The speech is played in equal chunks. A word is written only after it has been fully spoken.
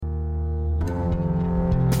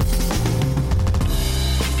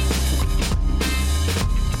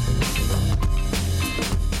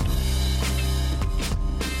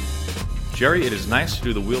Jerry, it is nice to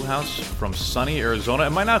do the Wheelhouse from sunny Arizona. It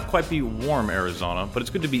might not quite be warm Arizona, but it's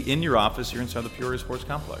good to be in your office here inside the Peoria Sports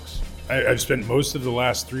Complex. I've spent most of the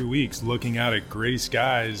last 3 weeks looking out at gray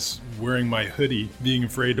skies, wearing my hoodie, being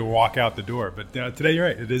afraid to walk out the door. But today, you're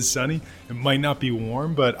right, it is sunny. It might not be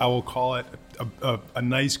warm, but I will call it a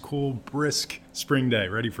nice, cool, brisk spring day,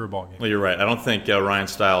 ready for a ball game. Well, you're right. I don't think Ryan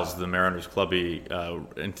Stiles, the Mariners clubby,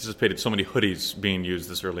 anticipated so many hoodies being used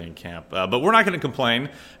this early in camp. But we're not going to complain.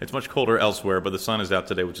 It's much colder elsewhere, but the sun is out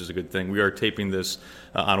today, which is a good thing. We are taping this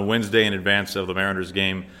on Wednesday in advance of the Mariners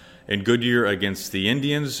game in Goodyear against the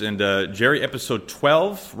Indians. And Jerry, episode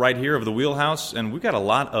 12 right here of the Wheelhouse. And we've got a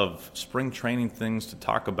lot of spring training things to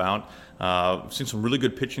talk about. We've seen some really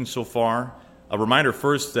good pitching so far. A reminder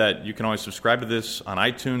first that you can always subscribe to this on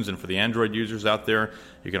iTunes, and for the Android users out there,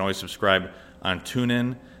 you can always subscribe on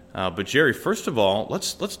TuneIn. But Jerry, first of all,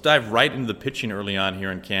 let's dive right into the pitching early on here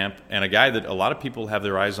in camp, and a guy that a lot of people have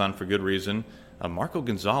their eyes on for good reason, Marco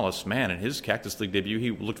Gonzalez. Man, in his Cactus League debut,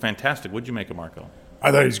 he looked fantastic. What did you make of Marco?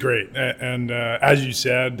 I thought he was great. And as you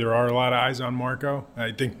said, there are a lot of eyes on Marco.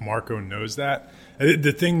 I think Marco knows that.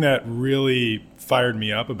 The thing that really fired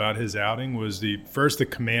me up about his outing was the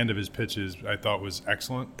command of his pitches I thought was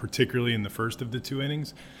excellent, particularly in the first of the 2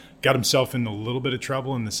 innings. Got himself in a little bit of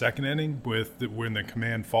trouble in the second inning when the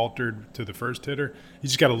command faltered to the first hitter. He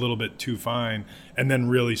just got a little bit too fine and then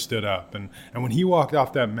really stood up. And when he walked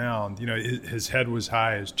off that mound, his head was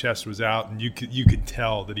high, his chest was out, and you could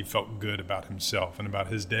tell that he felt good about himself and about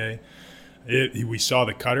his day. We saw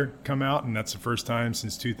the cutter come out, and that's the first time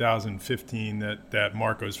since 2015 that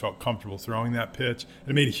Marcos felt comfortable throwing that pitch.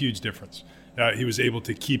 It made a huge difference. He was able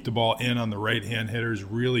to keep the ball in on the right-hand hitters,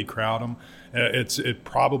 really crowd them. It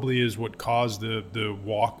probably is what caused the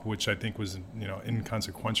walk, which I think was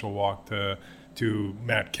inconsequential walk to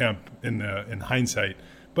Matt Kemp in hindsight.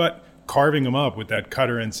 But carving him up with that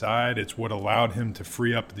cutter inside, it's what allowed him to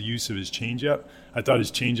free up the use of his changeup. I thought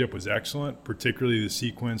his changeup was excellent, particularly the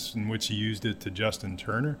sequence in which he used it to Justin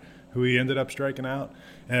Turner, who he ended up striking out.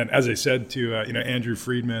 And as I said to Andrew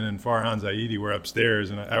Friedman and Farhan Zaidi were upstairs,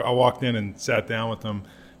 and I walked in and sat down with them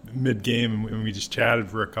mid-game, and we just chatted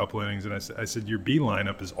for a couple innings, and I said, your B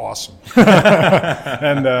lineup is awesome.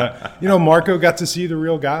 And, Marco got to see the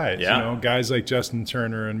real guys, guys like Justin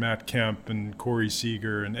Turner and Matt Kemp and Corey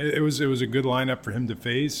Seager, and it was a good lineup for him to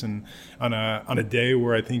face, and on a day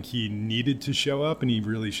where I think he needed to show up, and he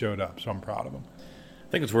really showed up, so I'm proud of him.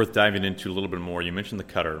 I think it's worth diving into a little bit more. You mentioned the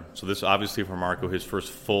cutter. So this obviously for Marco, his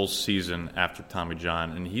first full season after Tommy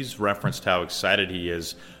John, and he's referenced how excited he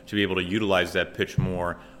is to be able to utilize that pitch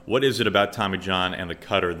more. What is it about Tommy John and the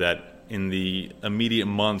cutter that in the immediate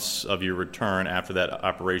months of your return after that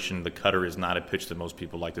operation, the cutter is not a pitch that most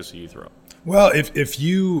people like to see you throw? Well, if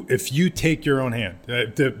you take your own hand,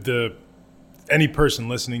 any person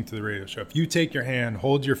listening to the radio show, if you take your hand,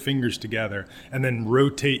 hold your fingers together, and then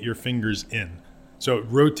rotate your fingers in. So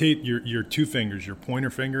rotate your 2 fingers, your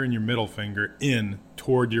pointer finger and your middle finger, in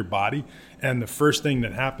toward your body. And the first thing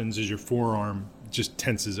that happens is your forearm just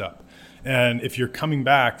tenses up. And if you're coming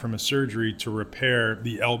back from a surgery to repair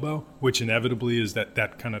the elbow, which inevitably is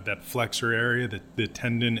that kind of that flexor area, the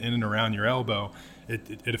tendon in and around your elbow,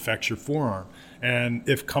 it affects your forearm. And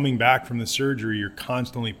if coming back from the surgery, you're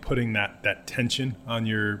constantly putting that tension on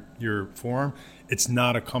your forearm, it's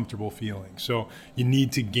not a comfortable feeling. So you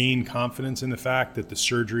need to gain confidence in the fact that the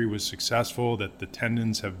surgery was successful, that the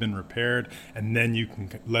tendons have been repaired, and then you can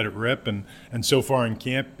let it rip. And so far in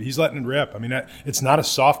camp, he's letting it rip. I mean, it's not a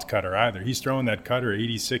soft cutter either. He's throwing that cutter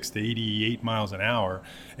 86 to 88 miles an hour,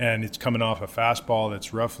 and it's coming off a fastball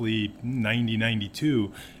that's roughly 90,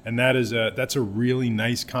 92. And that's a really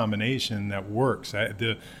nice combination that works.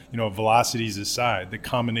 Velocities aside, the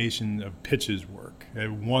combination of pitches work.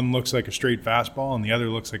 One looks like a straight fastball, and the other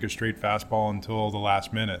looks like a straight fastball until the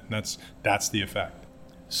last minute. And that's the effect.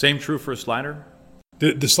 Same true for a slider?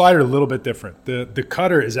 The slider a little bit different. The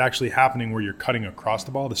cutter is actually happening where you're cutting across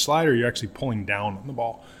the ball. The slider, you're actually pulling down on the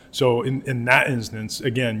ball. So in that instance,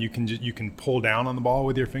 again, you can pull down on the ball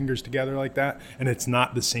with your fingers together like that, and it's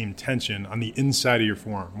not the same tension on the inside of your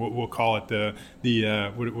forearm. We'll call it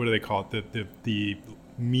what do they call it? The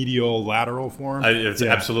medial lateral forearm. It's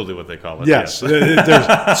absolutely what they call it. Yes. So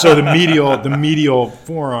the medial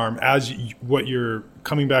forearm, what you're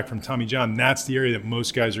coming back from Tommy John, that's the area that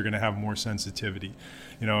most guys are going to have more sensitivity.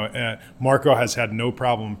 Marco has had no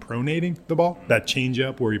problem pronating the ball. That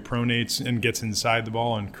changeup where he pronates and gets inside the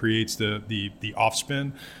ball and creates the off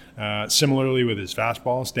spin. Similarly with his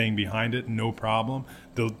fastball, staying behind it, no problem.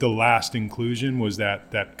 The last inclusion was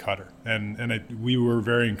that cutter, and we were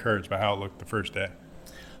very encouraged by how it looked the first day.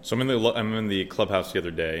 So I'm in the clubhouse the other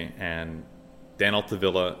day, and Dan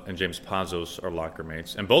Altavilla and James Pazos are locker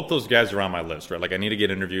mates, and both those guys are on my list, right? Like, I need to get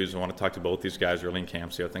interviews. I want to talk to both these guys early in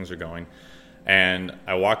camp, see how things are going. And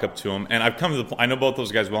I walk up to them, and I've come to the I know both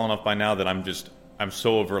those guys well enough by now that I'm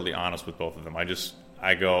so overtly honest with both of them.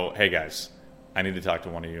 I go, hey guys, I need to talk to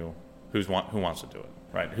one of you. Who wants to do it,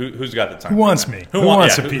 right? Who's got the time? Who wants me? Who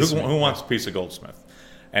wants a piece of me? Who wants a piece of Goldsmith?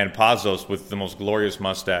 And Pazos, with the most glorious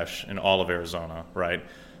mustache in all of Arizona, right,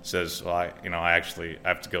 says, well, I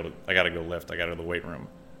have to go I got to go lift. I got to go to the weight room.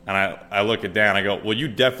 And I look at Dan. I go, well, you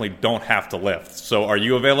definitely don't have to lift. So are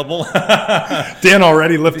you available? Dan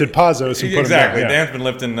already lifted Pazos and put exactly. him down. Yeah. Dan's been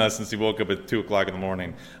lifting since he woke up at 2 o'clock in the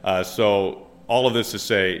morning. So all of this to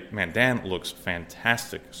say, man, Dan looks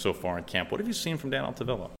fantastic so far in camp. What have you seen from Dan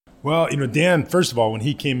Altavilla? Well, Dan, first of all, when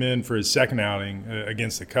he came in for his second outing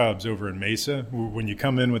against the Cubs over in Mesa, when you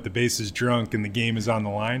come in with the bases drunk and the game is on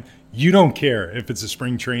the line, you don't care if it's a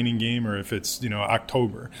spring training game or if it's,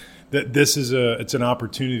 October. This is it's an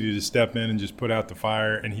opportunity to step in and just put out the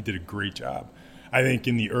fire, and he did a great job. I think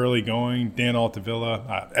in the early going, Dan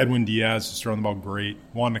Altavilla, Edwin Diaz has thrown the ball great.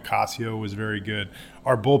 Juan Nicasio was very good.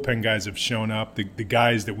 Our bullpen guys have shown up, the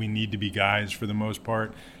guys that we need to be guys for the most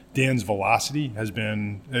part. Dan's velocity has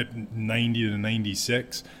been at 90 to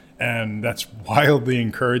 96, and that's wildly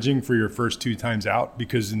encouraging for your first 2 times out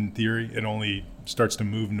because, in theory, it only starts to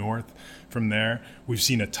move north from there. We've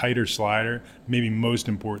seen a tighter slider. Maybe most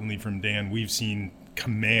importantly from Dan, we've seen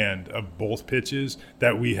command of both pitches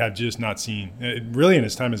that we have just not seen. Really, in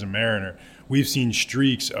his time as a Mariner, we've seen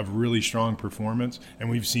streaks of really strong performance, and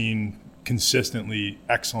we've seen consistently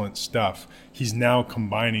excellent stuff. He's now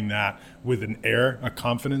combining that with an air, a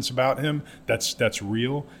confidence about him that's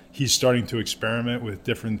real. He's starting to experiment with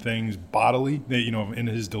different things bodily, in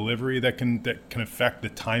his delivery that can affect the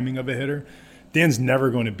timing of a hitter. Dan's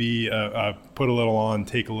never going to be a put a little on,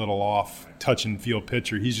 take a little off, touch and feel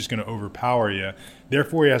pitcher. He's just going to overpower you.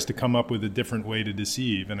 Therefore, he has to come up with a different way to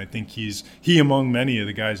deceive. And I think he among many of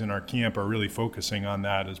the guys in our camp are really focusing on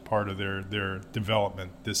that as part of their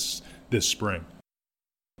development this spring.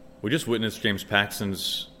 We just witnessed James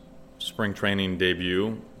Paxton's spring training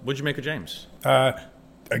debut. What'd you make of James?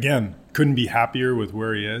 Again, couldn't be happier with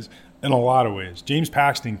where he is. In a lot of ways, James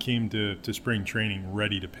Paxton came to spring training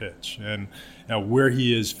ready to pitch. And where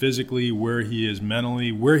he is physically, where he is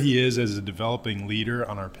mentally, where he is as a developing leader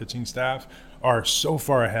on our pitching staff are so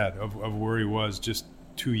far ahead of where he was just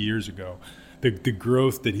 2 years ago. The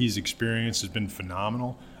growth that he's experienced has been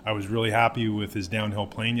phenomenal. I was really happy with his downhill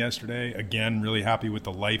plane yesterday. Again, really happy with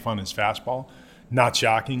the life on his fastball. Not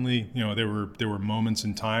shockingly, there were moments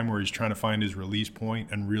in time where he's trying to find his release point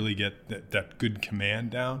and really get that good command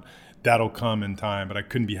down. That'll come in time, but I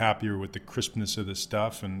couldn't be happier with the crispness of this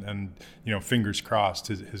stuff and fingers crossed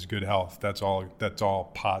his good health. That's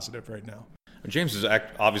all positive right now. James is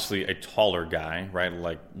obviously a taller guy, right?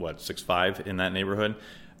 Like 6'5" in that neighborhood.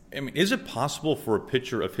 I mean, is it possible for a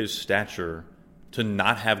pitcher of his stature to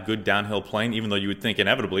not have good downhill playing, even though you would think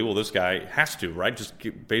inevitably, well, this guy has to, right? Just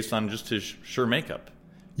based on just his sure makeup.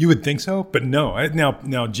 You would think so, but no.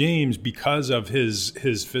 Now James, because of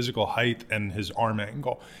his physical height and his arm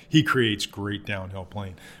angle, he creates great downhill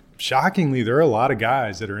playing. Shockingly, there are a lot of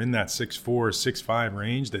guys that are in that 6'4", 6'5"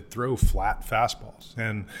 range that throw flat fastballs.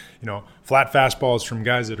 And, flat fastballs from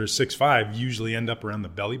guys that are 6'5" usually end up around the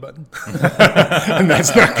belly button. And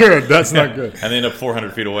that's not good. That's not good. And they end up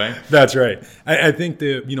 400 feet away. That's right. I think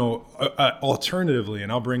alternatively,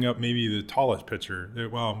 and I'll bring up maybe the tallest pitcher,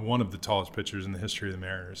 one of the tallest pitchers in the history of the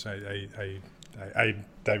Mariners. I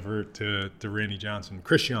divert to Randy Johnson,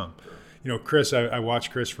 Chris Young. Chris, I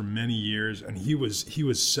watched Chris for many years, and he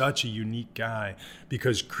was such a unique guy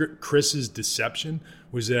because Chris's deception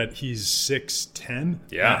was that he's 6'10".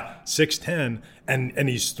 Yeah. 6'10", and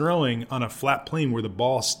he's throwing on a flat plane where the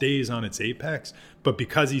ball stays on its apex. But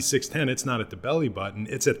because he's 6'10", it's not at the belly button,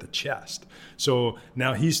 it's at the chest. So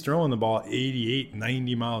now he's throwing the ball 88,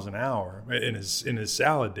 90 miles an hour in his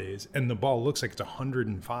salad days, and the ball looks like it's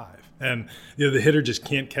 105. And the hitter just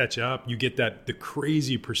can't catch up. You get the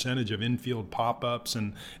crazy percentage of infield pop-ups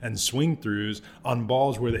and swing throughs on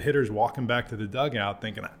balls where the hitter's walking back to the dugout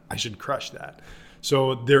thinking, I should crush that.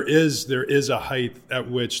 So there is a height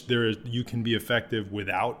at which you can be effective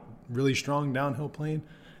without really strong downhill playing.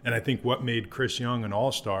 And I think what made Chris Young an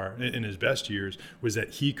all-star in his best years was that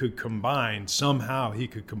he could combine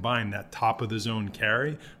that top of the zone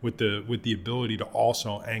carry with the ability to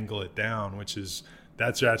also angle it down, which is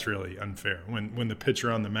that's really unfair. When the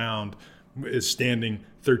pitcher on the mound is standing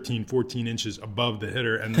 13, 14 inches above the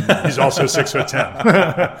hitter, and he's also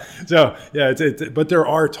 6'10". So yeah, but there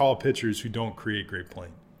are tall pitchers who don't create great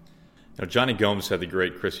playing. Johnny Gomes had the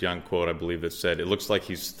great Chris Young quote, I believe, that said, "It looks like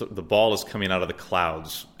the ball is coming out of the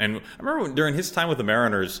clouds." And I remember during his time with the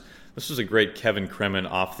Mariners, this was a great Kevin Kremen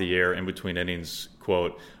off the air in between innings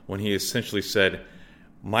quote when he essentially said,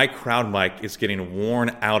 "My crowd mic is getting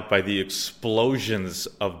worn out by the explosions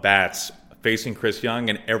of bats facing Chris Young,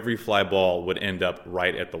 and every fly ball would end up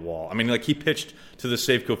right at the wall." I mean, like, he pitched to the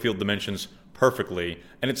Safeco Field dimensions perfectly,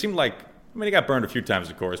 and it seemed like, he got burned a few times,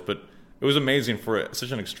 of course, but it was amazing for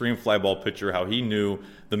such an extreme fly ball pitcher how he knew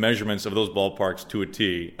the measurements of those ballparks to a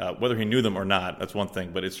T. Whether he knew them or not, that's one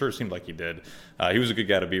thing, but it sure seemed like he did. He was a good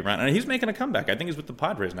guy to be around, and he's making a comeback. I think he's with the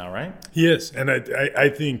Padres now, right? He is, and I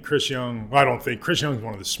think Chris Young. Well, I don't think Chris Young is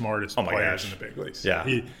one of the smartest players in the big leagues. Yeah,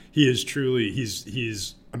 he is truly.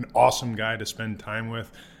 He's an awesome guy to spend time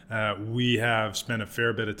with. We have spent a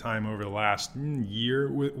fair bit of time over the last year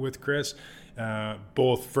with Chris.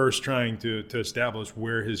 Both first trying to establish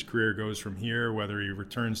where his career goes from here, whether he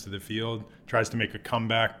returns to the field, tries to make a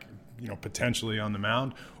comeback, potentially on the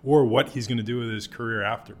mound, or what he's going to do with his career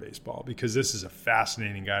after baseball, because this is a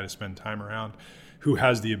fascinating guy to spend time around who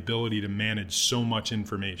has the ability to manage so much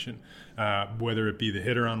information, whether it be the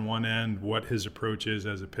hitter on one end, what his approach is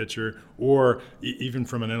as a pitcher, or even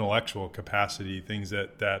from an intellectual capacity, things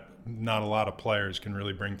that not a lot of players can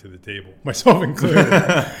really bring to the table, myself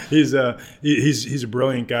included. He's a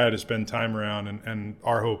brilliant guy to spend time around, and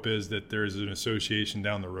our hope is that there's an association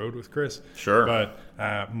down the road with Chris. Sure.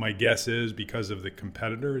 But my guess is, because of the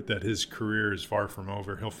competitor, that his career is far from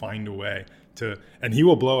over. He'll find a way and he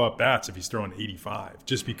will blow up bats if he's throwing 85,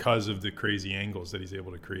 just because of the crazy angles that he's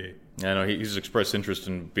able to create. Yeah, I know he's expressed interest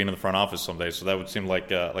in being in the front office someday, so that would seem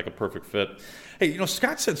like a perfect fit. Hey,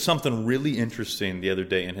 Scott said something really interesting the other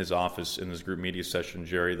day in his office in this group media session,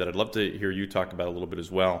 Jerry, that I'd love to hear you talk about a little bit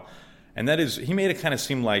as well. And that is, he made it kind of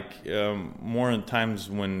seem like more in times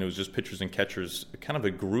when it was just pitchers and catchers, kind of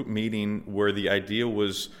a group meeting where the idea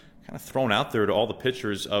was kind of thrown out there to all the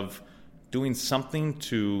pitchers of doing something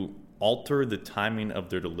to alter the timing of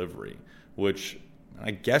their delivery, which I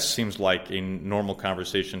guess seems like a normal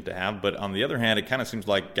conversation to have. But on the other hand, it kind of seems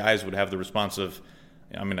like guys would have the response of,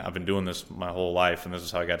 I've been doing this my whole life, and this is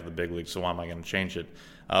how I got to the big league, so why am I going to change it?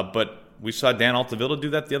 But we saw Dan Altavilla do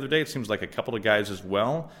that the other day. It seems like a couple of guys as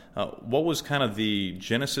well. What was kind of the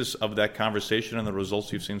genesis of that conversation and the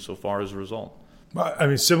results you've seen so far as a result?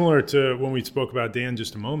 Similar to when we spoke about Dan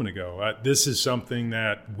just a moment ago, this is something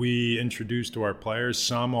that we introduced to our players.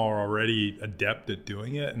 Some are already adept at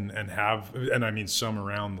doing it and some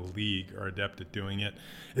around the league are adept at doing it.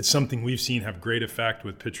 It's something we've seen have great effect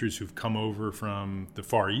with pitchers who've come over from the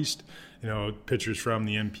Far East, pitchers from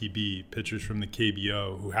the MPB, pitchers from the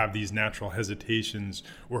KBO, who have these natural hesitations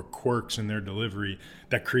or quirks in their delivery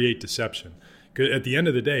that create deception. At the end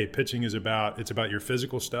of the day, pitching is about your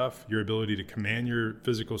physical stuff, your ability to command your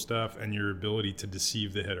physical stuff, and your ability to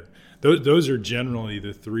deceive the hitter. Those are generally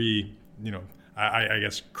the three, I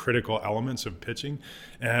guess, critical elements of pitching.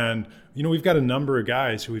 And, we've got a number of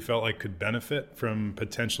guys who we felt like could benefit from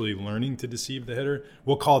potentially learning to deceive the hitter.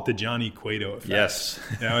 We'll call it the Johnny Cueto effect. Yes.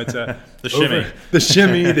 It's the shimmy. The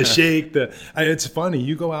shimmy, the shake. It's funny.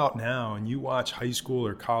 You go out now and you watch high school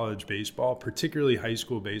or college baseball, particularly high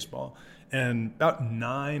school baseball, and about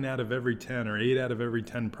 9 out of every 10 or 8 out of every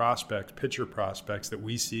 10 pitcher prospects that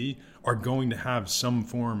we see are going to have some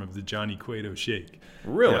form of the Johnny Cueto shake.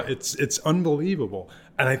 Really? It's unbelievable.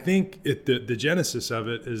 And I think the genesis of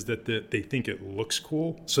it is that they think it looks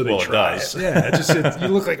cool, so they try it. Yeah, you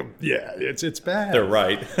look like it's bad. They're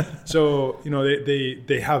right. So,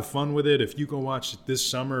 they have fun with it. If you go watch this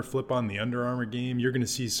summer, flip on the Under Armour game, you're going to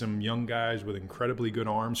see some young guys with incredibly good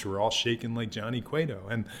arms who are all shaking like Johnny Cueto.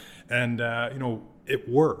 And it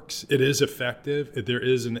works. It is effective. There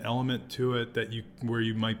is an element to it where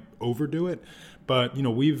you might overdo it, but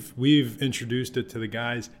we've introduced it to the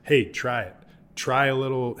guys. Hey, try it. Try a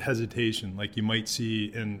little hesitation, like you might see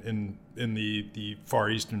in the Far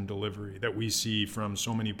Eastern delivery that we see from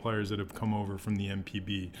so many players that have come over from the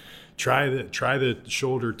MPB. Try the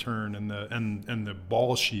shoulder turn and the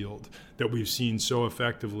ball shield that we've seen so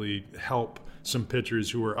effectively help some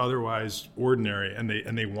pitchers who are otherwise ordinary, and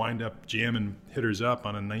they wind up jamming hitters up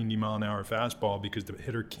on a 90-mile-an-hour fastball because the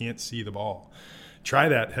hitter can't see the ball. Try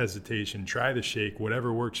that hesitation. Try the shake.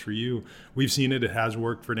 Whatever works for you. We've seen it. It has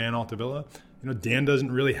worked for Dan Altavilla. Dan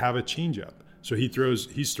doesn't really have a changeup, so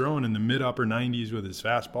he's throwing in the mid-upper 90s with his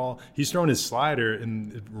fastball. He's throwing his slider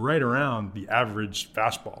in right around the average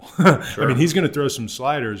fastball. Sure. He's going to throw some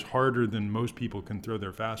sliders harder than most people can throw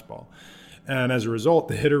their fastball. And as a result,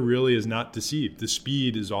 the hitter really is not deceived. The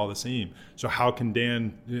speed is all the same. So how can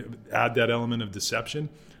Dan add that element of deception?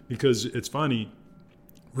 Because it's funny,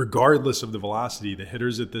 regardless of the velocity, the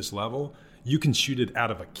hitters at this level, you can shoot it out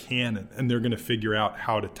of a cannon, and they're going to figure out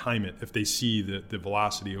how to time it if they see the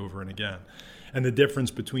velocity over and again. And the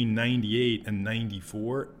difference between 98 and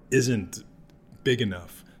 94 isn't big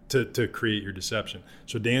enough to create your deception.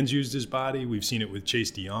 So Dan's used his body. We've seen it with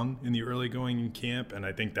Chase DeYoung in the early going in camp, and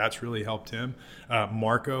I think that's really helped him.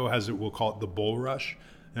 Marco has it, we'll call it the bull rush,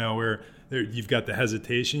 where you've got the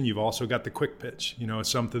hesitation, you've also got the quick pitch. It's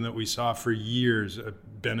something that we saw for years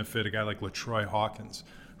benefit a guy like LaTroy Hawkins,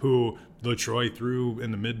 who LaTroy threw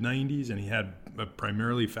in the mid-90s, and he had a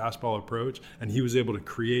primarily fastball approach, and he was able to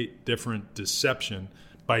create different deception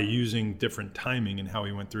by using different timing and how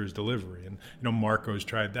he went through his delivery. And, Marco's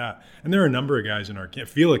tried that. And there are a number of guys in our camp.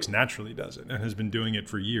 Felix naturally does it and has been doing it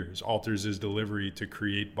for years, alters his delivery to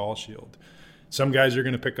create ball shield. Some guys are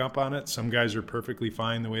going to pick up on it. Some guys are perfectly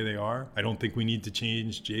fine the way they are. I don't think we need to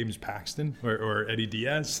change James Paxton or Eddie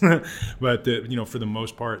Diaz. But, for the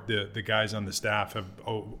most part, the guys on the staff have,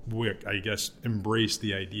 I guess, embraced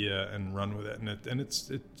the idea and run with it. And it's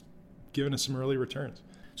given us some early returns.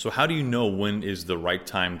 So how do you know when is the right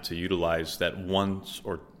time to utilize that once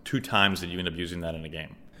or two times that you end up using that in a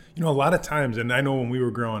game? A lot of times, and I know when we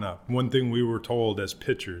were growing up, one thing we were told as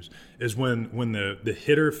pitchers is when the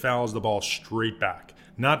hitter fouls the ball straight back,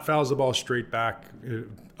 not fouls the ball straight back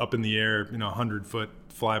up in the air, 100-foot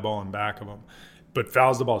fly ball in back of them, but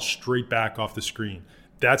fouls the ball straight back off the screen.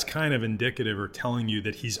 That's kind of indicative or telling you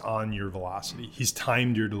that he's on your velocity. He's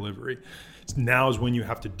timed your delivery. Now is when you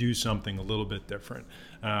have to do something a little bit different.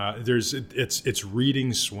 It's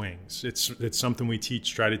reading swings. It's something we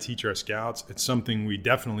try to teach our scouts. It's something we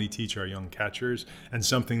definitely teach our young catchers, and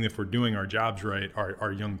something that if we're doing our jobs right,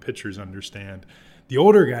 our young pitchers understand. The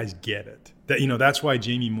older guys get it. That's why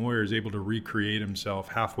Jamie Moyer is able to recreate himself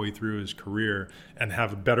halfway through his career and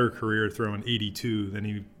have a better career throwing 82 than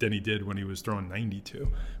he did when he was throwing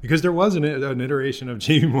 92. Because there was an iteration of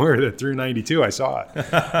Jamie Moyer that threw 92. I saw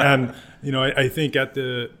it, and I think at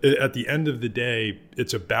the end of the day,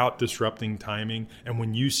 it's about disrupting timing. And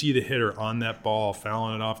when you see the hitter on that ball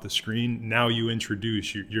fouling it off the screen, now you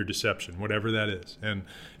introduce your deception, whatever that is. And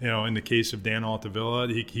in the case of Dan Altavilla,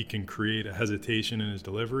 he can create a hesitation in his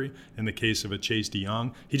delivery. In the case of a Chase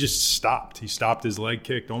DeYoung, he just stopped. He stopped his leg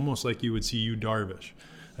kicked, almost like you would see Yu Darvish.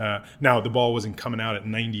 Now, the ball wasn't coming out at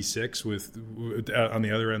 96 with on the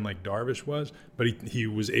other end like Darvish was, but he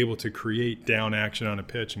was able to create down action on a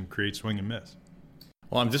pitch and create swing and miss.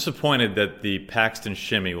 Well, I'm disappointed that the Paxton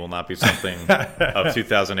shimmy will not be something of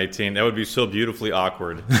 2018. That would be so beautifully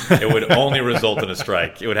awkward. It would only result in a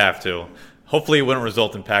strike. It would have to. Hopefully it wouldn't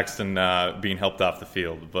result in Paxton being helped off the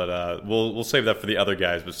field, but we'll save that for the other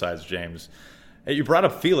guys besides James. Hey, you brought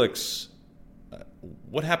up Felix.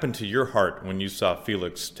 What happened to your heart when you saw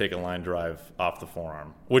Felix take a line drive off the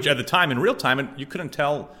forearm? Which at the time, in real time, you couldn't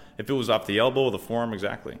tell if it was off the elbow or the forearm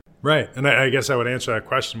exactly. Right, and I guess I would answer that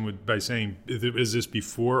question by saying, is this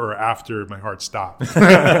before or after my heart stopped? It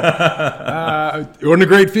wasn't a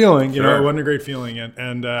great feeling, It wasn't a great feeling,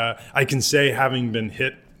 and I can say, having been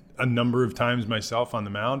hit a number of times myself on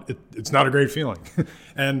the mound, it's not a great feeling.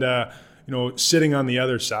 And sitting on the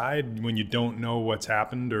other side when you don't know what's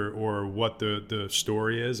happened or what the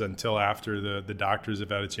story is until after the doctors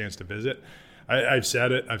have had a chance to visit. I've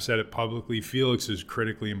said it publicly. Felix is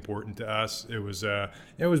critically important to us. It was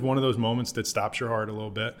one of those moments that stops your heart a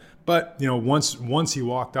little bit. But once he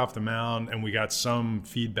walked off the mound and we got some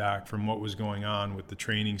feedback from what was going on with the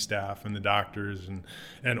training staff and the doctors,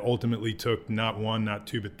 and ultimately took not one, not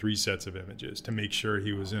two, but three sets of images to make sure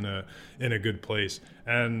he was in a good place.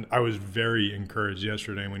 And I was very encouraged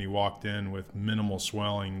yesterday when he walked in with minimal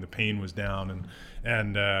swelling. The pain was down,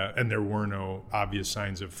 and there were no obvious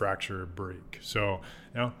signs of fracture or break. So,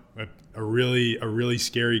 a really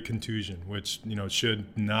scary contusion, which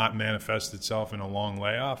should not manifest itself in a long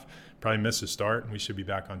layoff. Probably miss a start, and we should be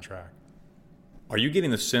back on track. Are you getting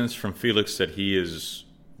the sense from Felix that he is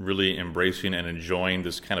really embracing and enjoying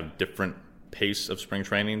this kind of different pace of spring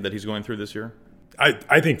training that he's going through this year?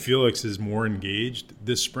 I think Felix is more engaged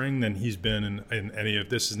this spring than he's been in any of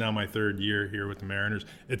this. Is now my third year here with the Mariners.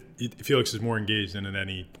 Felix is more engaged than at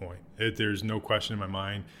any point. There's no question in my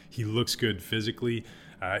mind. He looks good physically.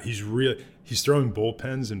 He's throwing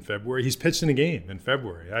bullpens in February. He's pitched in a game in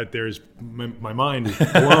February. My mind is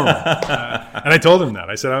blown. And I told him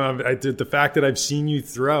that. I said, the fact that I've seen you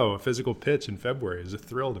throw a physical pitch in February is a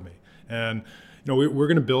thrill to me. And we're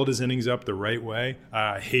going to build his innings up the right way.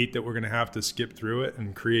 I hate that we're going to have to skip through it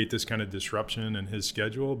and create this kind of disruption in his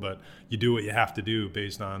schedule, but you do what you have to do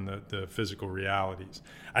based on the physical realities.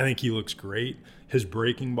 I think he looks great. His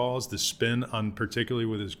breaking balls, the spin on particularly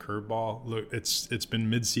with his curveball, look, it's been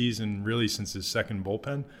midseason really since his second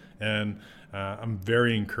bullpen, and I'm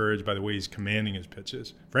very encouraged by the way he's commanding his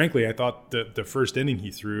pitches. Frankly, I thought the first inning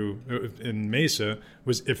he threw in Mesa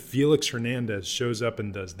was, if Felix Hernandez shows up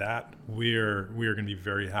and does that, we are going to be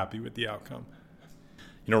very happy with the outcome.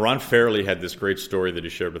 Ron Fairley had this great story that he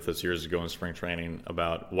shared with us years ago in spring training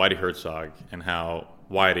about Whitey Herzog and how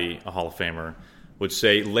Whitey, a Hall of Famer, would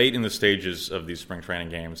say late in the stages of these spring training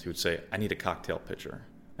games, he would say, I need a cocktail pitcher.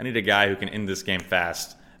 I need a guy who can end this game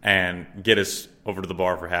fast and get us over to the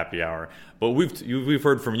bar for happy hour. But we've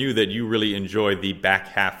heard from you that you really enjoy the back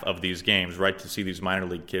half of these games, right, to see these minor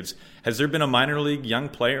league kids. Has there been a minor league young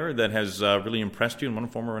player that has really impressed you in one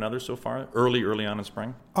form or another so far, early on in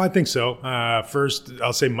spring? I think so. First,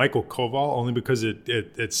 I'll say Michael Koval, only because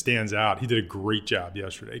it stands out. He did a great job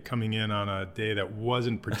yesterday, coming in on a day that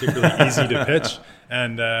wasn't particularly easy to pitch,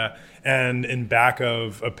 and in back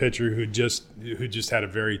of a pitcher who just had a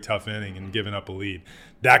very tough inning and given up a lead.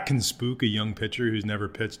 That can spook a young pitcher who's never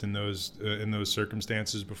pitched in those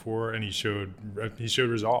circumstances before, and he showed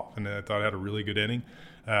resolve, and I thought had a really good inning.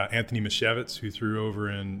 Anthony Mashevitz, who threw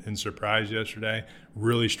over in Surprise yesterday,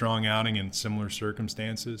 really strong outing in similar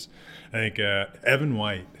circumstances. I think Evan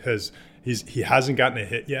White he hasn't gotten a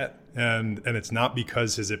hit yet, and it's not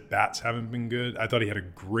because his at bats haven't been good. I thought he had a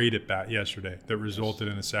great at bat yesterday that resulted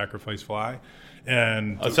in a sacrifice fly.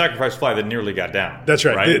 And a sacrifice fly that nearly got down. That's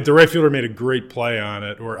right. The right fielder made a great play on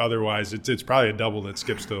it, or otherwise it's probably a double that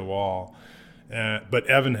skips to the wall. But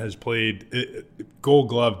Evan has played Gold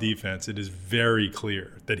Glove defense. It is very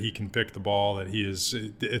clear that he can pick the ball, that he is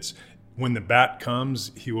 – it's when the bat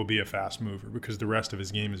comes, he will be a fast mover because the rest of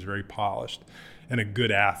his game is very polished and a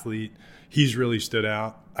good athlete. He's really stood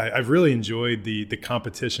out. I've really enjoyed the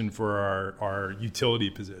competition for our utility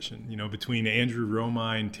position, between Andrew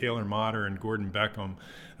Romine, Taylor Motter, and Gordon Beckham.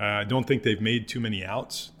 I don't think they've made too many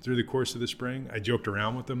outs through the course of the spring. I joked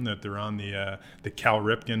around with them that they're on the Cal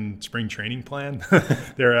Ripken spring training plan.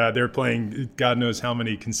 They're playing God knows how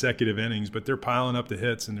many consecutive innings, but they're piling up the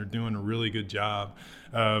hits, and they're doing a really good job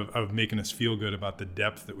of making us feel good about the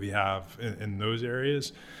depth that we have in those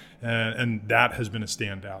areas. And that has been a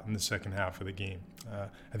standout in the second half of the game.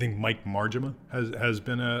 I think Mike Margema has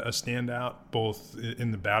been a standout, both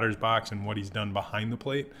in the batter's box and what he's done behind the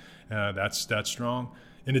plate. That's strong.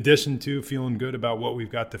 In addition to feeling good about what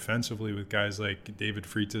we've got defensively with guys like David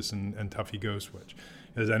Freitas and Tuffy Ghostwitch.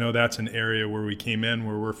 As I know that's an area where we came in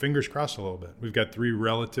where we're fingers crossed a little bit. We've got three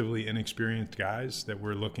relatively inexperienced guys that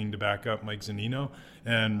we're looking to back up Mike Zunino,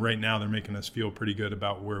 and right now they're making us feel pretty good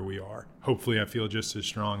about where we are. Hopefully I feel just as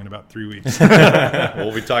strong in about 3 weeks.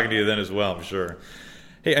 We'll be talking to you then as well, I'm sure.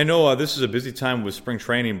 Hey, I know this is a busy time with spring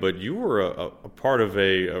training, but you were a part of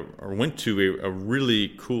or went to a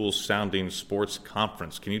really cool sounding sports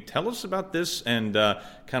conference. Can you tell us about this and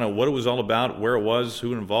kind of what it was all about, where it was,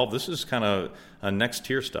 who involved? This is kind of next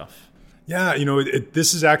tier stuff. Yeah,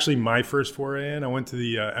 this is actually my first foray in. I went to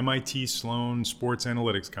the MIT Sloan Sports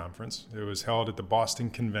Analytics Conference. It was held at the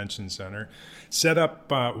Boston Convention Center, set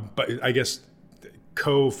up,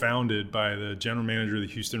 co-founded by the general manager of the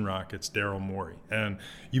Houston Rockets, Daryl Morey. And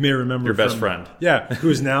you may remember your best friend. Yeah, who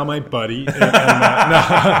is now my buddy.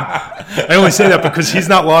 I only say that because they've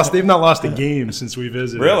not lost a game since we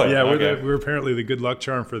visited. Really? Yeah, okay. we're apparently the good luck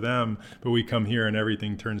charm for them, but we come here and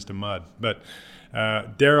everything turns to mud. But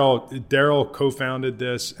Daryl co-founded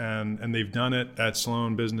this, and they've done it at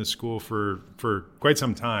Sloan Business School for quite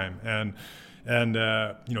some time. And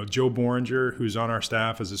Joe Boringer, who's on our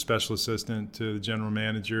staff as a special assistant to the general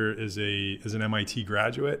manager, is an MIT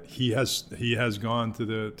graduate. He has gone to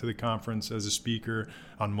the conference as a speaker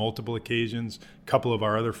on multiple occasions. A couple of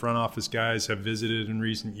our other front office guys have visited in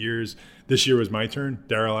recent years. This year was my turn.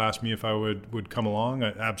 Daryl asked me if I would come along.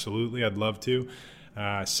 Absolutely, I'd love to.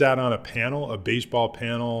 Sat on a baseball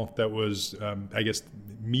panel that was,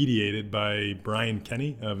 mediated by Brian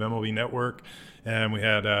Kenny of MLB Network. And we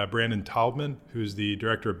had Brandon Taubman, who's the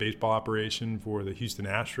director of baseball operation for the Houston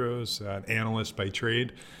Astros, an analyst by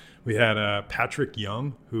trade. We had Patrick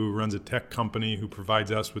Young, who runs a tech company who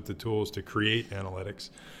provides us with the tools to create analytics.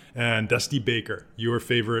 And Dusty Baker, your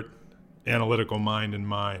favorite analytical mind and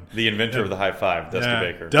mine. The inventor of the high five,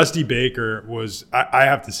 Dusty Baker. Dusty Baker was, I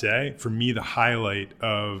have to say, for me, the highlight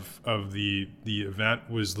of the event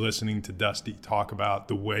was listening to Dusty talk about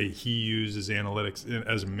the way he uses analytics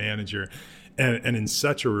as a manager. and in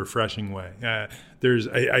such a refreshing way.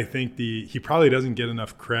 I think he probably doesn't get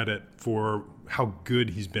enough credit for how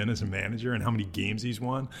good he's been as a manager and how many games he's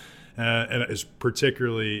won, and is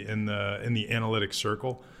particularly in the analytics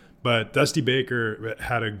circle. But Dusty Baker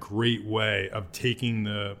had a great way of taking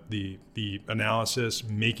the analysis,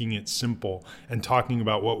 making it simple, and talking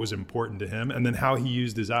about what was important to him, and then how he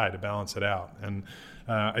used his eye to balance it out. And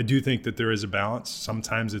I do think that there is a balance.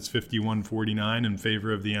 Sometimes it's 51-49 in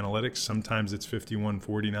favor of the analytics. Sometimes it's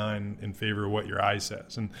 51-49 in favor of what your eye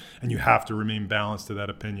says. And you have to remain balanced to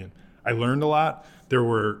that opinion. I learned a lot. There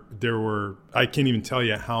were I can't even tell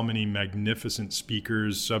you how many magnificent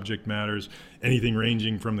speakers, subject matters, anything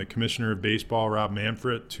ranging from the commissioner of baseball, Rob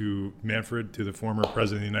Manfred, to the former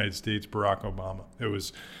president of the United States, Barack Obama. It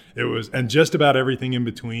was, and just about everything in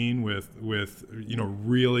between with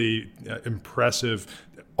really impressive.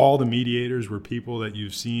 All the mediators were people that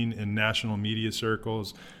you've seen in national media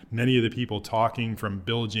circles. Many of the people talking, from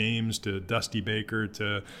Bill James to Dusty Baker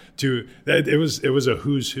to it was a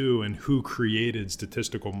who's who and who created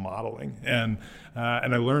statistical modeling, and I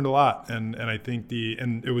learned a lot, and I think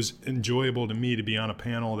it was enjoyable to me to be on a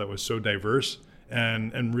panel that was so diverse,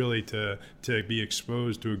 and really to be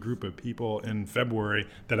exposed to a group of people in February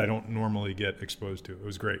that I don't normally get exposed to. It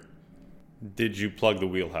was great. Did you plug the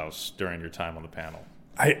wheelhouse during your time on the panel?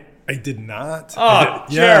 I did not. Oh,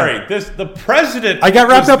 Jerry, the president. I got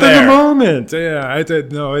wrapped up there. in the moment. Yeah, I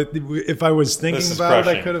did. No, if I was thinking about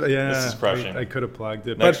crushing. it, I could have. Yeah, this is crushing. I could have plugged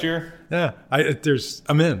it next year. Yeah,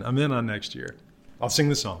 I'm in on next year. I'll sing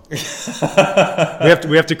the song.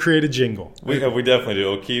 we have to create a jingle. We definitely do.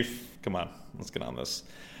 O'Keefe, come on, let's get on this.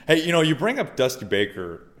 Hey, you bring up Dusty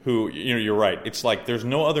Baker, who you're right. It's like there's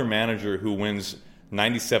no other manager who wins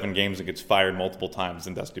 97 games and gets fired multiple times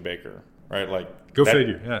than Dusty Baker. Right, go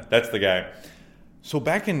figure. Yeah, that's the guy. So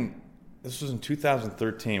this was in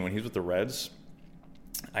 2013 when he was with the Reds.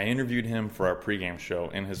 I interviewed him for our pregame show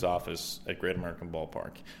in his office at Great American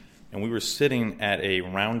Ballpark, and we were sitting at a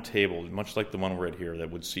round table, much like the one we're at here, that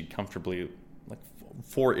would seat comfortably like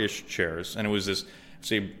 4-ish chairs, and it was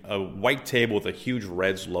a white table with a huge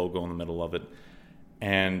Reds logo in the middle of it,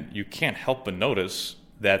 and you can't help but notice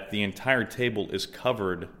that the entire table is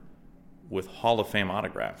covered with Hall of Fame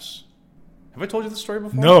autographs. Have I told you this story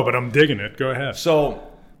before? No, but I'm digging it. Go ahead. So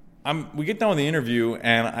we get done with the interview,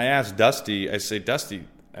 and I asked Dusty, I say, Dusty,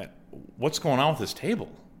 what's going on with this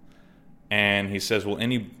table? And he says, well,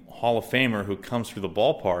 any Hall of Famer who comes through the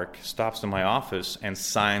ballpark stops in my office and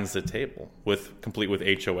signs the table, complete with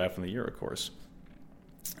HOF in the year, of course.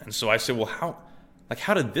 And so I said, well,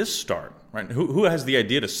 how did this start? Right? Who has the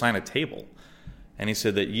idea to sign a table? And he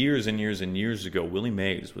said that years and years and years ago, Willie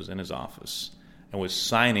Mays was in his office and was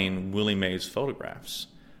signing Willie Mays photographs.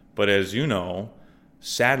 But as you know,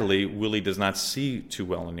 sadly, Willie does not see too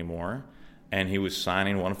well anymore, and he was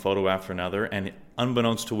signing one photo after another, and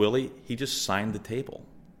unbeknownst to Willie, he just signed the table,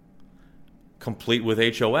 complete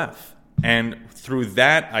with HOF. And through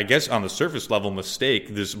that, I guess on the surface level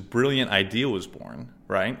mistake, this brilliant idea was born,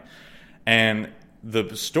 right? And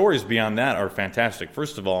the stories beyond that are fantastic.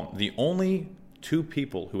 First of all, the only 2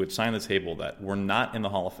 people who had signed the table that were not in the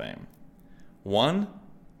Hall of Fame. One,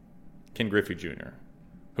 Ken Griffey Jr.,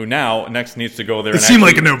 who now next needs to go there. It seemed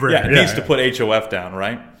like a no-brainer. Yeah, needs to put HOF down,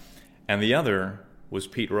 right? And the other was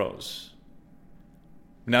Pete Rose.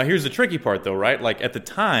 Now, here's the tricky part, though, right? Like, at the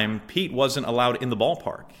time, Pete wasn't allowed in the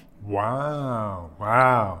ballpark.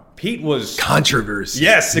 Wow. Pete was... Controversy.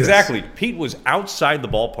 Yes, exactly. Pete was outside the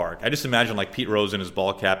ballpark. I just imagine, like, Pete Rose in his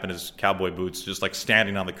ball cap and his cowboy boots just, like,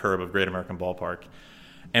 standing on the curb of Great American Ballpark.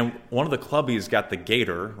 And one of the clubbies got the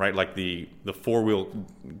Gator, right, like the 4-wheel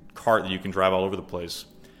cart that you can drive all over the place,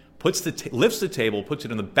 lifts the table, puts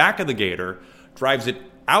it in the back of the Gator, drives it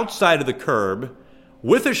outside of the curb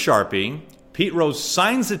with a Sharpie. Pete Rose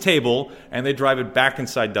signs the table, and they drive it back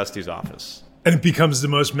inside Dusty's office. And it becomes the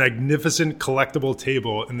most magnificent collectible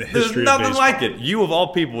table in the history of baseball. There's nothing like it. You, of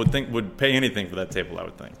all people, would pay anything for that table, I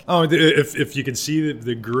would think. Oh, if you can see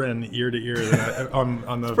the grin ear to ear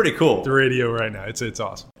on it's pretty cool. The radio right now. It's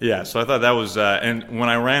awesome. Yeah, so I thought that was... and when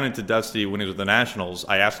I ran into Dusty when he was with the Nationals,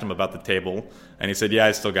 I asked him about the table, and he said, yeah,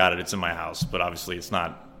 I still got it. It's in my house, but obviously it's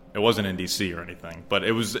not... It wasn't in D.C. or anything, but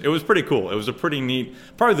it was pretty cool. It was a pretty neat...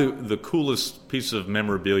 Probably the coolest piece of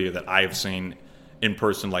memorabilia that I have seen in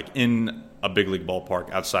person, like in a big league ballpark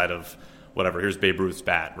outside of whatever. Here's Babe Ruth's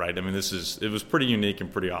bat, right? I mean, it was pretty unique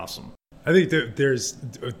and pretty awesome. I think there's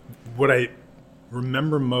what I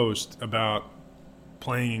remember most about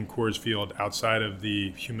playing in Coors Field outside of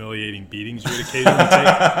the humiliating beatings you would occasionally take.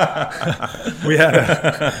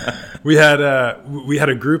 we had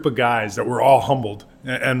a group of guys that were all humbled,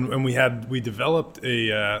 and we developed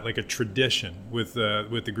a tradition with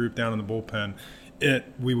the group down in the bullpen.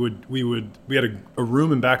 We had a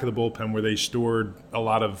room in back of the bullpen where they stored a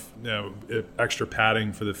lot of extra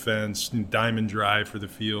padding for the fence, diamond dry for the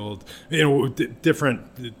field,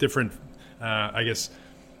 different I guess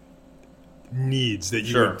needs that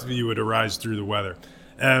you would arise through the weather.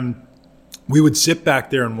 And we would sit back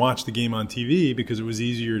there and watch the game on TV because it was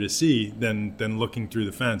easier to see than looking through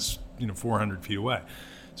the fence 400 feet away.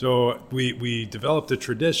 So we developed a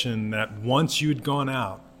tradition that once you'd gone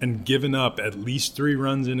out and given up at least 3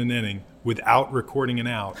 runs in an inning without recording an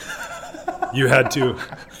out, you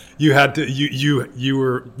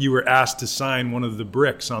were asked to sign one of the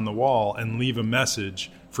bricks on the wall and leave a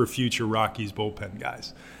message for future Rockies bullpen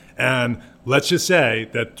guys. And let's just say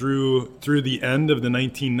that through the end of the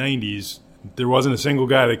 1990s, there wasn't a single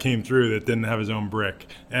guy that came through that didn't have his own brick,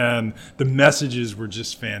 and the messages were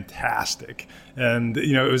just fantastic. And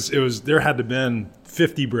it was there had to have been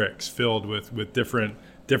 50 bricks filled with different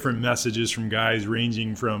messages from guys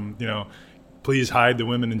ranging from please hide the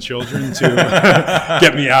women and children to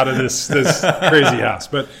get me out of this crazy house.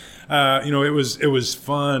 But it was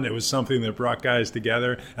fun. It was something that brought guys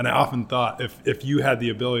together. And I often thought if you had the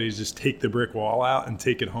ability to just take the brick wall out and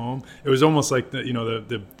take it home, it was almost like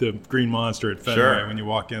the Green Monster at Fenway when you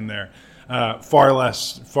walk in there. Far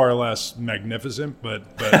less magnificent, but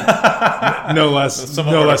no less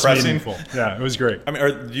meaningful. Yeah, it was great. I mean,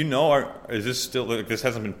 is this still this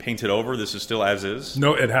hasn't been painted over? This is still as is?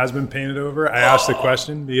 No, it has been painted over. I asked the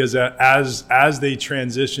question because as they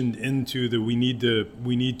transitioned into we need to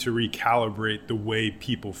recalibrate the way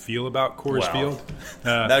people feel about Coors Field.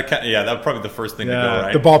 That was probably the first thing to go,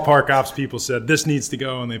 right? The ballpark ops people said this needs to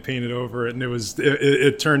go, and they painted over it, and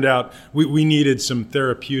it turned out we needed some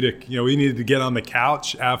therapeutic. We needed to get on the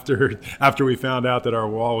couch after we found out that our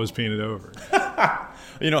wall was painted over.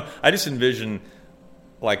 I just envision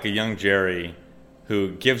like a young Jerry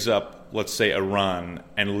who gives up, let's say, a run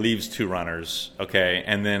and leaves 2 runners, okay,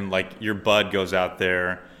 and then like your bud goes out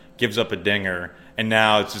there, gives up a dinger, and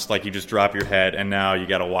now it's just like you just drop your head, and now you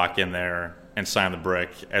got to walk in there and sign the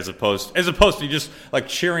brick, as opposed to just like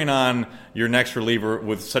cheering on your next reliever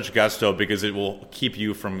with such gusto because it will keep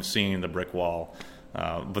you from seeing the brick wall.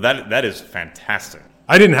 But that is fantastic.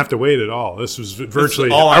 I didn't have to wait at all. This was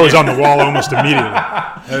virtually, I was on the wall almost immediately.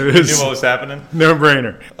 You knew what was happening? No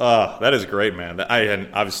brainer. That is great, man. I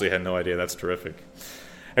obviously had no idea. That's terrific.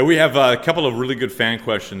 And we have a couple of really good fan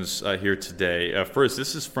questions here today. First,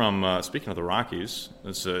 this is from, speaking of the Rockies,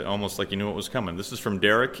 it's almost like you knew what was coming. This is from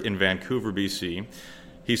Derek in Vancouver, BC.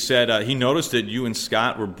 He said he noticed that you and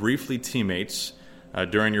Scott were briefly teammates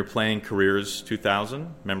during your playing careers,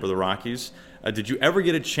 2000, member of the Rockies. Did you ever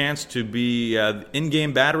get a chance to be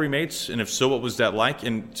in-game battery mates? And if so, what was that like?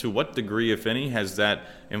 And to what degree, if any, has that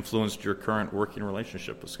influenced your current working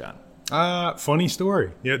relationship with Scott? Funny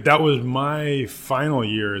story. Yeah, that was my final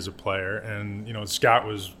year as a player, and Scott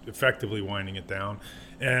was effectively winding it down.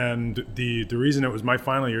 And the reason it was my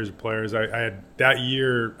final year as a player is I had that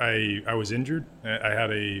year I was injured. I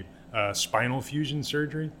had a spinal fusion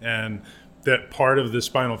surgery, and that part of the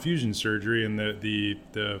spinal fusion surgery and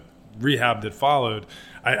the rehab that followed,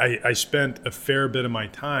 I spent a fair bit of my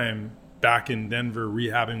time back in Denver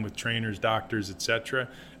rehabbing with trainers, doctors, etc.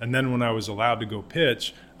 And then when I was allowed to go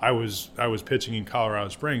pitch, I was pitching in Colorado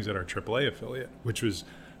Springs at our AAA affiliate, which was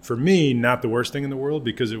for me not the worst thing in the world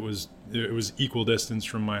because it was equal distance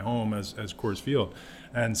from my home as Coors Field.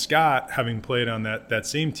 And Scott, having played on that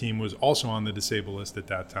same team, was also on the disabled list at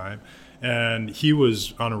that time. And he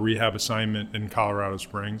was on a rehab assignment in Colorado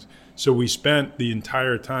Springs. So we spent the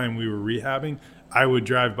entire time we were rehabbing, I would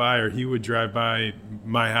drive by or he would drive by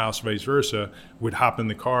my house, vice versa, would hop in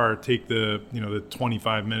the car, take the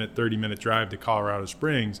 25-minute, 30-minute drive to Colorado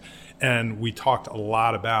Springs, and we talked a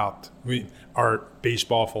lot about our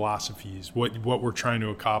baseball philosophies, what we're trying to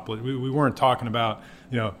accomplish. We weren't talking about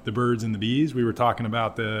the birds and the bees. We were talking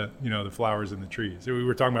about the flowers and the trees. We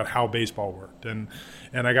were talking about how baseball worked, and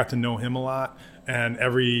I got to know him a lot. And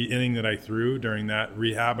every inning that I threw during that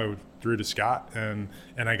rehab, I threw to Scott, and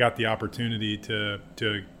I got the opportunity to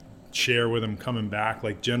share with him coming back,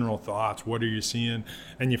 like general thoughts. What are you seeing?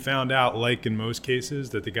 And you found out, like in most cases,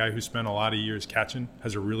 that the guy who spent a lot of years catching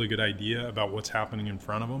has a really good idea about what's happening in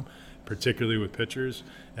front of him, particularly with pitchers.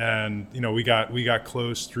 And we got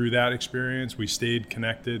close through that experience. We stayed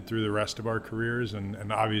connected through the rest of our careers,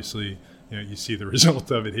 and obviously you see the result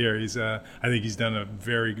of it here. I think he's done a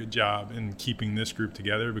very good job in keeping this group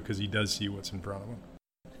together because he does see what's in front of him.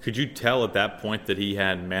 Could you tell at that point that he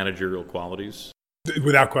had managerial qualities?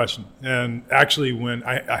 Without question. And actually, when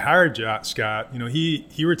I hired Scott,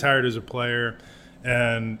 he retired as a player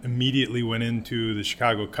and immediately went into the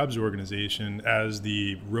Chicago Cubs organization as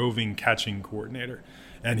the roving catching coordinator.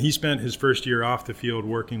 And he spent his first year off the field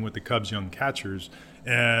working with the Cubs young catchers.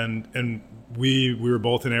 And we were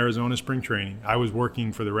both in Arizona spring training. I was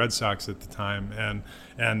working for the Red Sox at the time, and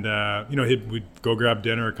we'd go grab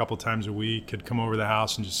dinner a couple times a week. He'd come over to the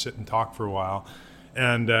house and just sit and talk for a while.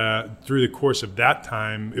 And through the course of that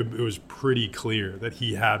time, it was pretty clear that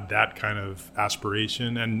he had that kind of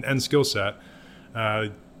aspiration and skill set.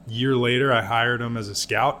 Year later, I hired him as a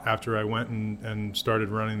scout after I went and started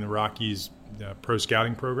running the Rockies pro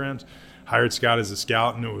scouting programs. Hired Scott as a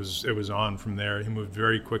scout, and it was on from there. He moved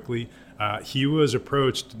very quickly. He was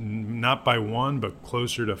approached not by one, but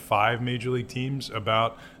closer to 5 major league teams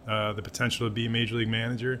about the potential to be a major league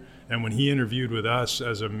manager. And when he interviewed with us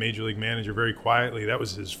as a major league manager, very quietly, that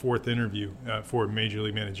was his 4th interview for a major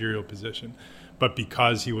league managerial position. But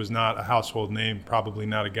because he was not a household name, probably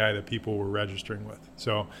not a guy that people were registering with.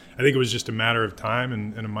 So I think it was just a matter of time,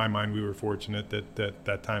 and in my mind, we were fortunate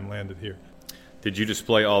that time landed here. Did you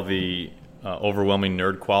display all the overwhelming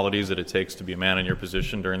nerd qualities that it takes to be a man in your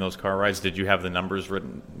position during those car rides? Did you have the numbers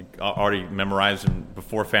written, already memorized, and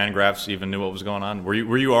before Fangraphs even knew what was going on? Were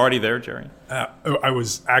you already there, Jerry? I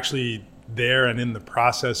was actually there and in the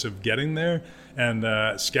process of getting there. And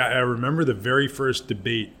Scott, I remember the very first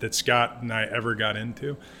debate that Scott and I ever got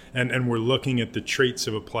into, and we're looking at the traits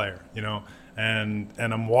of a player, and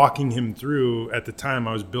I'm walking him through. At the time,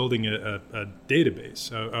 I was building a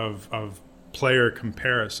database of player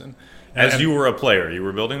comparison. As you were a player, you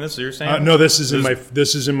were building this. You're saying? No, this is in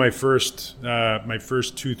my first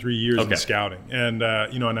 2-3 years in scouting, and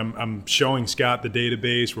and I'm showing Scott the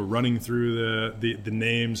database. We're running through the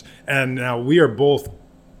names, and now we are both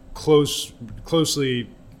closely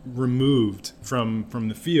removed from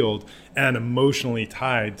the field and emotionally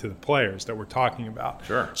tied to the players that we're talking about.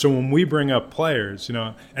 Sure. So when we bring up players,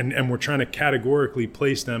 and we're trying to categorically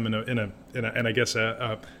place them in I guess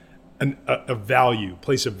a value,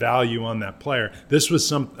 place a value on that player. This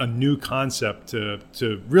was a new concept to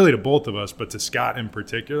really to both of us, but to Scott in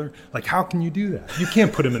particular. Like, how can you do that? You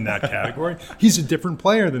can't put him in that category. He's a different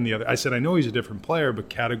player than the other. I said, I know he's a different player, but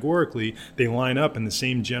categorically they line up in the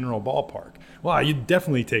same general ballpark. Well, you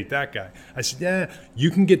definitely take that guy. I said, yeah, you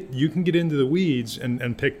can get into the weeds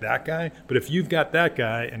and pick that guy, but if you've got that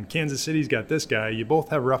guy and Kansas City's got this guy, you both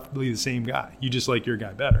have roughly the same guy. You just like your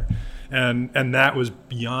guy better. And that was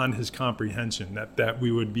beyond his comprehension, that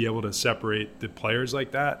we would be able to separate the players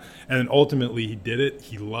like that. And ultimately he did it.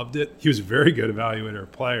 He loved it. He was a very good evaluator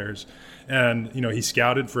of players. And, he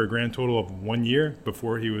scouted for a grand total of 1 year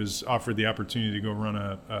before he was offered the opportunity to go run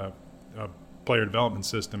a player development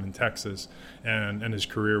system in Texas, and his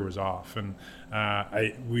career was off. And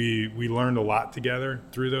we learned a lot together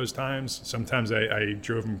through those times. Sometimes I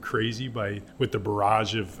drove him crazy with the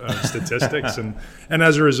barrage of statistics, and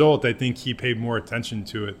as a result, I think he paid more attention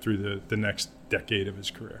to it through the next decade of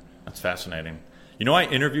his career. That's fascinating. I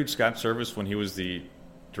interviewed Scott Servais when he was the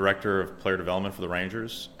director of player development for the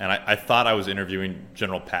Rangers, and I thought I was interviewing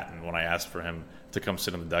General Patton when I asked for him to come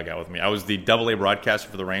sit in the dugout with me. I was the AA broadcaster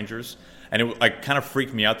for the Rangers, and it kind of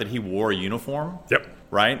freaked me out that he wore a uniform. Yep.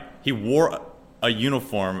 Right? He wore a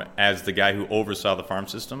uniform as the guy who oversaw the farm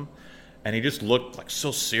system, and he just looked like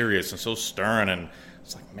so serious and so stern, and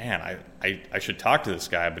it's like, man, I should talk to this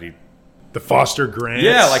guy, but the Foster Grant.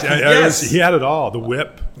 Yeah, like he had it all. The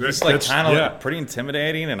whip. He's like kind of pretty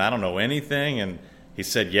intimidating, and I don't know anything, and he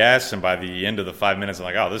said yes, and by the end of the 5 minutes, I'm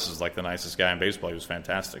like, oh, this is like the nicest guy in baseball. He was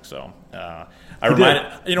fantastic. So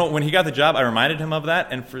when he got the job, I reminded him of that,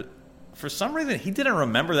 and for some reason, he didn't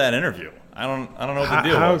remember that interview. I don't know what the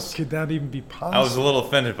deal was. How could that even be possible? I was a little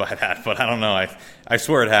offended by that, but I don't know. I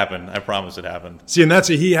swear it happened. I promise it happened. See, and that's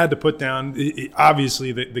what he had to put down.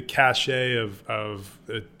 Obviously, the cachet of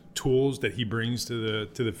tools that he brings to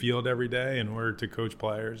the field every day in order to coach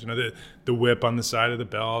players. The whip on the side of the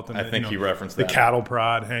belt, and I think he referenced the cattle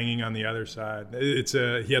prod hanging on the other side.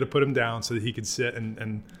 He had to put him down so that he could sit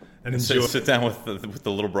and enjoy. Sit down with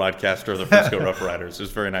the little broadcaster of the Frisco Rough Riders. It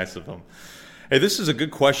was very nice of him. Hey, this is a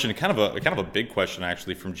good question, kind of a big question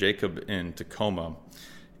actually, from Jacob in Tacoma.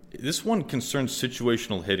 This one concerns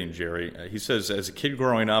situational hitting, Jerry. He says, as a kid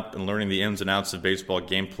growing up and learning the ins and outs of baseball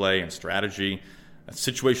gameplay and strategy,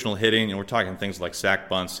 situational hitting, and we're talking things like sack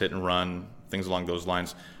bunts, hit and run, things along those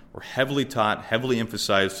lines, were heavily taught, heavily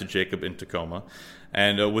emphasized to Jacob in Tacoma.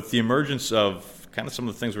 And with the emergence of kind of some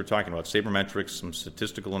of the things we're talking about, sabermetrics, some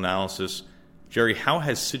statistical analysis, Jerry, how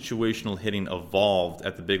has situational hitting evolved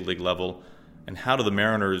at the big league level? And how do the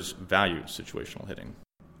Mariners value situational hitting?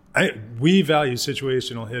 We value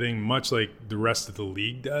situational hitting much like the rest of the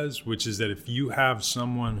league does, which is that if you have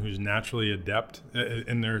someone who's naturally adept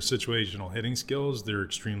in their situational hitting skills, they're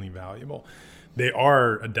extremely valuable. They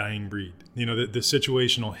are a dying breed. The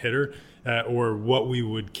situational hitter, or what we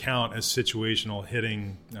would count as situational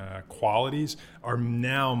hitting qualities, are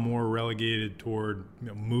now more relegated toward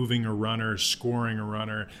moving a runner, scoring a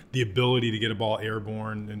runner, the ability to get a ball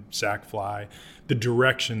airborne and sac fly. The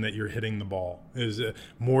direction that you're hitting the ball is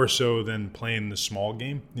more so than playing the small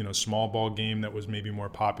game, small ball game that was maybe more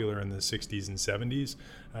popular in the 60s and 70s,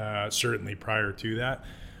 certainly prior to that.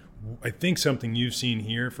 I think something you've seen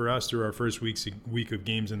here for us through our first week of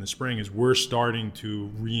games in the spring is we're starting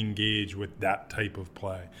to re-engage with that type of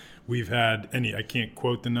play. We've had I can't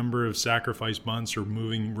quote the number of sacrifice bunts or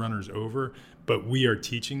moving runners over, but we are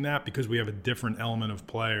teaching that because we have a different element of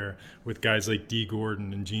player with guys like Dee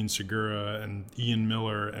Gordon and Gene Segura and Ian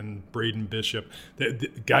Miller and Braden Bishop,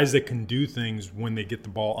 the guys that can do things when they get the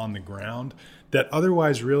ball on the ground that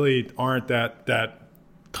otherwise really aren't that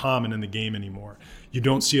common in the game anymore. You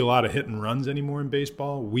don't see a lot of hit and runs anymore in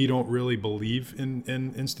baseball. We don't really believe in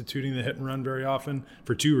instituting the hit and run very often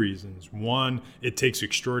for two reasons. One, it takes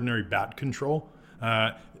extraordinary bat control.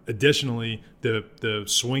 Additionally, the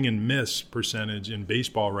swing and miss percentage in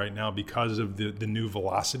baseball right now, because of the new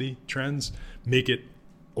velocity trends, make it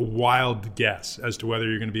a wild guess as to whether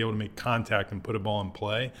you're going to be able to make contact and put a ball in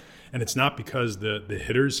play. And it's not because the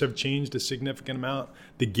hitters have changed a significant amount.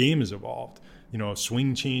 The game has evolved.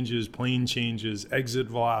 Swing changes, plane changes, exit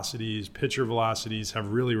velocities, pitcher velocities have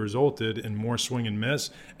really resulted in more swing and miss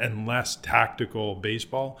and less tactical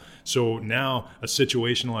baseball. So now a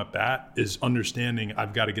situational at bat is understanding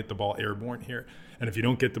I've got to get the ball airborne here. And if you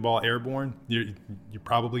don't get the ball airborne, you're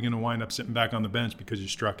probably going to wind up sitting back on the bench because you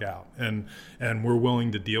struck out. And we're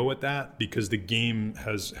willing to deal with that because the game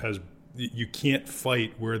has you can't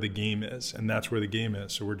fight where the game is, and that's where the game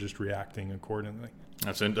is. So we're just reacting accordingly.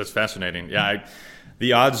 That's fascinating. Yeah,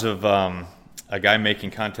 the odds of a guy making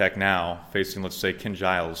contact now facing, let's say, Ken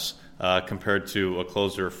Giles compared to a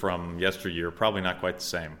closer from yesteryear, probably not quite the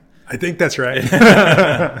same. I think that's right.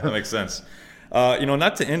 That makes sense.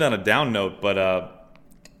 Not to end on a down note, but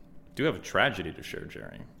do have a tragedy to share,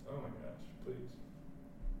 Jerry. Oh my gosh, please.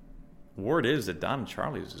 Word is that Don and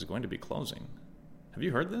Charlie's is going to be closing. Have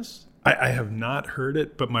you heard this? I have not heard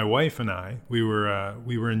it, but my wife and I, we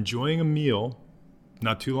were enjoying a meal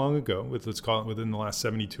not too long ago, let's call it within the last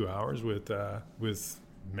 72 hours, with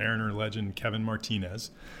Mariner legend Kevin Martinez.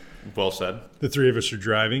 Well said. The three of us are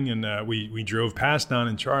driving, and we drove past Don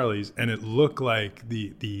and Charlie's, and it looked like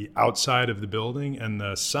the outside of the building and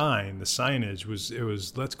the signage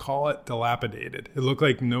was let's call it dilapidated. It looked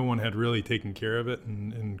like no one had really taken care of it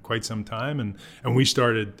in quite some time, and we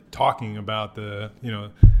started talking about the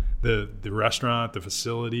restaurant, the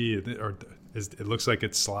facility, it looks like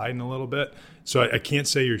it's sliding a little bit. So I can't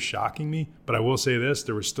say you're shocking me, but I will say this: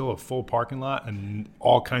 there was still a full parking lot and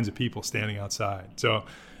all kinds of people standing outside. So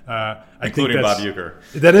including Bob Uecker.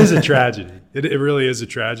 That is a tragedy. It really is a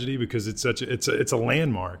tragedy because it's a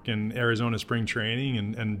landmark in Arizona spring training,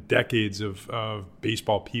 and decades of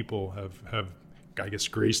baseball people have I guess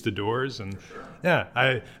graced the doors. And yeah,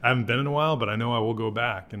 I haven't been in a while, but I know I will go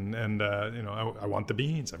back, and I want the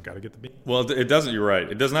beans. I've got to get the beans. Well, it doesn't. You're right.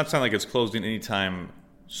 It does not sound like it's closing anytime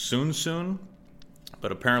soon.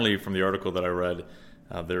 But apparently, from the article that I read,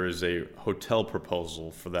 there is a hotel proposal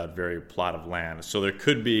for that very plot of land. So there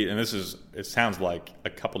could be, and it sounds like a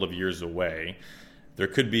couple of years away, there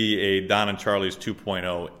could be a Don and Charlie's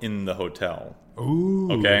 2.0 in the hotel.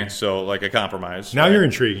 Ooh. Okay, so like a compromise. Now you're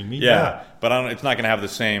intriguing me. Yeah. But it's not going to have the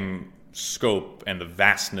same scope and the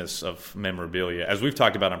vastness of memorabilia as we've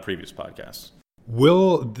talked about on previous podcasts.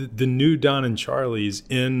 Will the new Don and Charlie's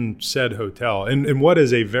in said hotel, in what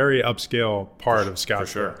is a very upscale part of Scottsdale, for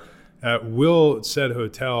sure, will said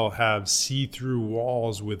hotel have see-through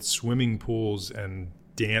walls with swimming pools and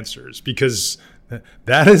dancers? Because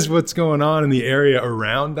that is what's going on in the area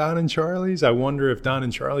around Don and Charlie's. I wonder if Don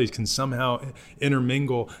and Charlie's can somehow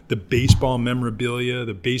intermingle the baseball memorabilia,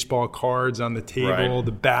 the baseball cards on the table, right,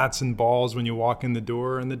 the bats and balls when you walk in the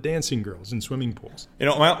door, and the dancing girls in swimming pools.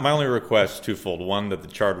 My only request is twofold. One, that the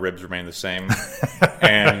charred ribs remain the same.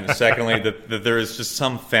 And secondly, that there is just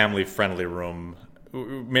some family-friendly room.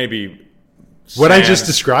 Maybe what I just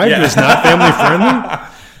described is not family-friendly?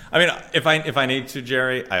 I mean, if I need to,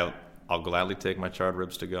 Jerry, I'll gladly take my charred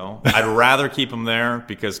ribs to go. I'd rather keep them there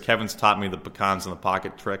because Kevin's taught me the pecans in the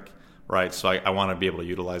pocket trick right? So I want to be able to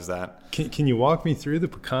utilize that. Can you walk me through the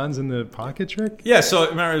pecans in the pocket trick? Yeah, so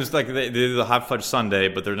remember, it was like they did the hot fudge sundae,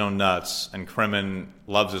 but there are no nuts, and Kremen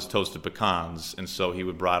loves his toasted pecans, and so he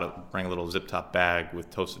would bring a little zip-top bag with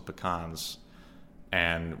toasted pecans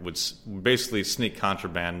and would basically sneak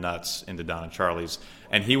contraband nuts into Don and Charlie's,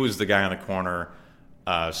 and he was the guy on the corner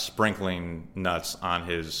sprinkling nuts on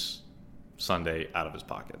his sundae out of his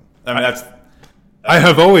pocket. I mean, I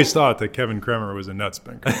have always thought that Kevin Kremer was a nut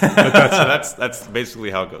sprinkler. But that's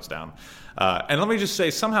basically how it goes down. And let me just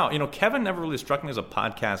say, somehow, Kevin never really struck me as a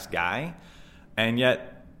podcast guy, and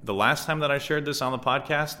yet the last time that I shared this on the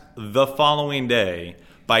podcast, the following day,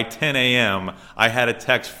 by 10 a.m., I had a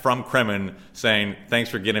text from Kremen saying, "Thanks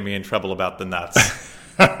for getting me in trouble about the nuts,"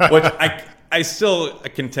 which I still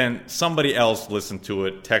contend somebody else listened to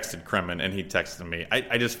it, texted Kremen, and he texted me.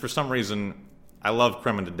 I just, for some reason, I love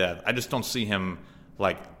Kremen to death. I just don't see him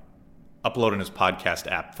uploading his podcast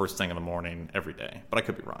app first thing in the morning every day. But I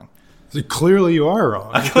could be wrong. So clearly you are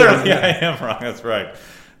wrong. Clearly I am wrong. That's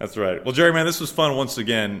right. Well, Jerry, man, this was fun once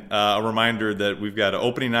again. A reminder that we've got an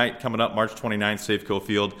opening night coming up March 29th, Safeco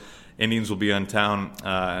Field. Indians will be in town.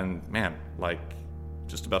 And, man,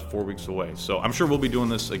 just about 4 weeks away. So I'm sure we'll be doing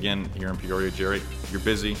this again here in Peoria. Jerry, you're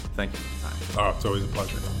busy. Thank you for your time. Oh, it's always a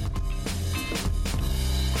pleasure.